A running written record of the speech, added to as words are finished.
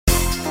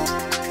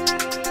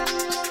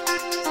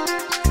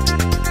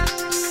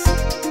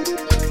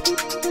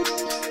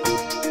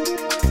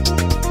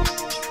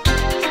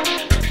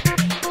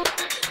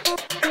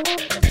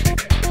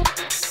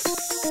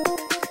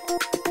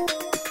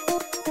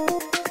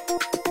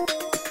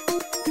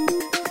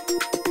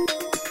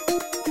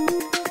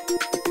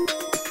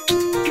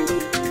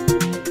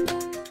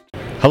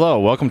Hello,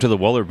 welcome to the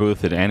Wohler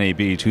booth at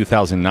NAB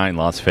 2009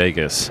 Las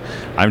Vegas.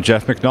 I'm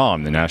Jeff McNaugh,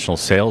 I'm the National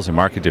Sales and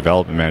Market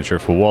Development Manager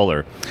for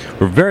Wohler.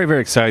 We're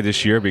very excited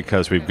this year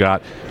because we've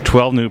got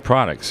 12 new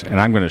products, and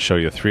I'm going to show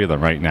you 3 of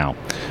them right now.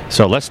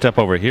 So let's step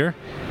over here.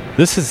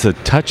 This is the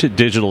Touch-It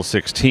Digital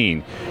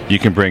 16. You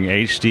can bring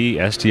HD,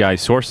 SDI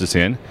sources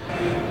in.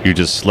 You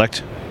just select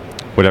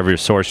whatever your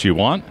source you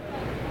want.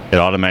 It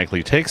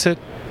automatically takes it.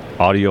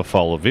 Audio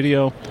follow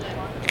video.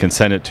 You can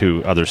send it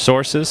to other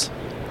sources.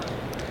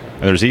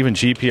 And there's even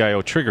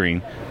GPIO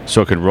triggering,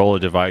 so it can roll a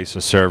device,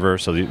 a server,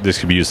 so this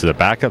can be used as a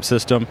backup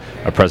system,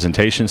 a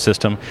presentation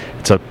system.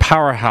 It's a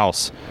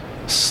powerhouse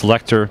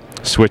selector,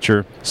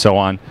 switcher, so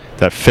on,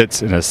 that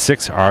fits in a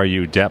 6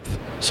 RU depth,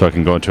 so it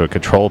can go into a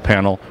control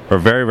panel. We're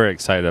very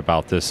excited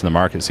about this, and the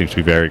market seems to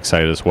be very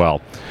excited as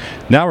well.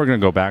 Now we're going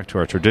to go back to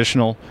our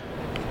traditional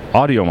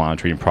audio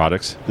monitoring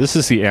products. This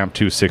is the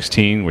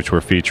AMP216, which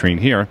we're featuring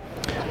here.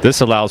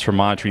 This allows for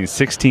monitoring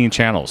 16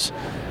 channels.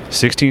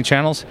 16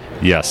 channels?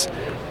 Yes.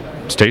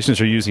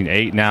 Stations are using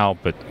 8 now,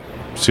 but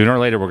sooner or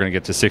later we're going to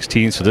get to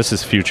 16, so this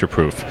is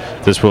future-proof.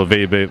 This will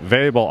be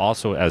available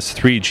also as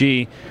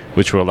 3G,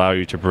 which will allow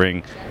you to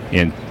bring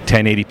in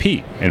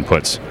 1080p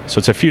inputs. So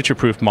it's a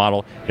future-proof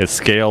model. It's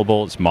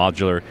scalable, it's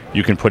modular.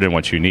 You can put in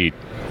what you need.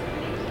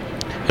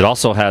 It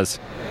also has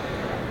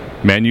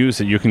menus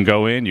that you can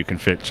go in. You can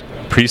fit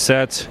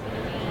presets.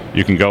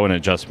 You can go and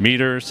adjust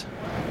meters.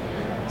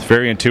 It's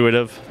very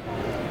intuitive.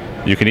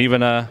 You can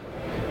even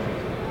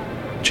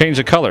change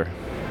the color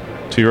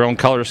to your own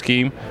color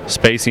scheme,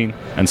 spacing,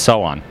 and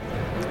so on.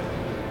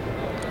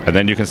 And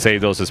then you can save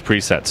those as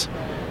presets.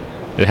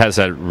 It has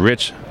that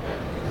rich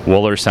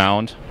Wohler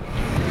sound.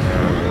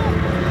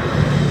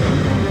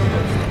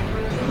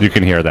 You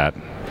can hear that.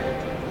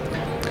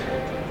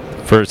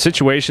 For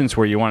situations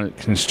where you want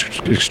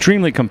it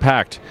extremely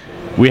compact,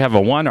 we have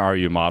a 1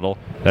 RU model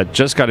that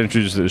just got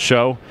introduced to the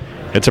show.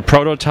 It's a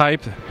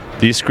prototype.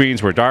 These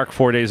screens were dark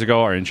 4 days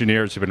ago. Our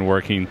engineers have been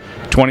working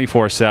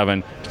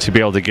 24/7 to be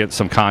able to get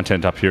some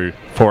content up here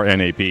for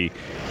NAB.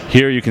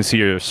 Here you can see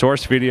your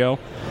source video.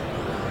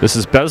 This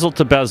is bezel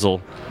to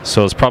bezel,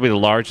 so it's probably the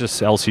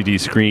largest LCD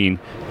screen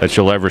that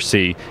you'll ever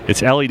see.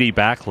 It's LED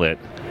backlit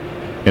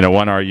in a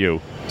 1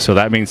 RU, so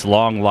that means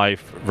long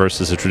life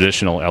versus a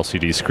traditional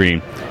LCD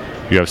screen.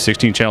 You have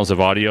 16 channels of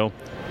audio.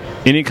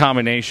 Any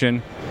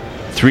combination,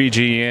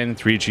 3G in,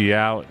 3G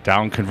out,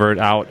 down convert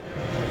out,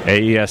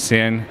 AES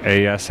in,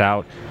 AES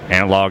out,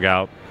 analog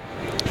out.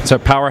 It's a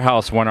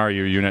powerhouse 1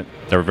 RU unit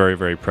that we're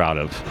very proud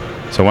of.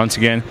 So once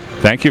again,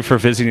 thank you for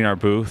visiting our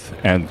booth,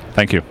 and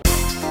thank you.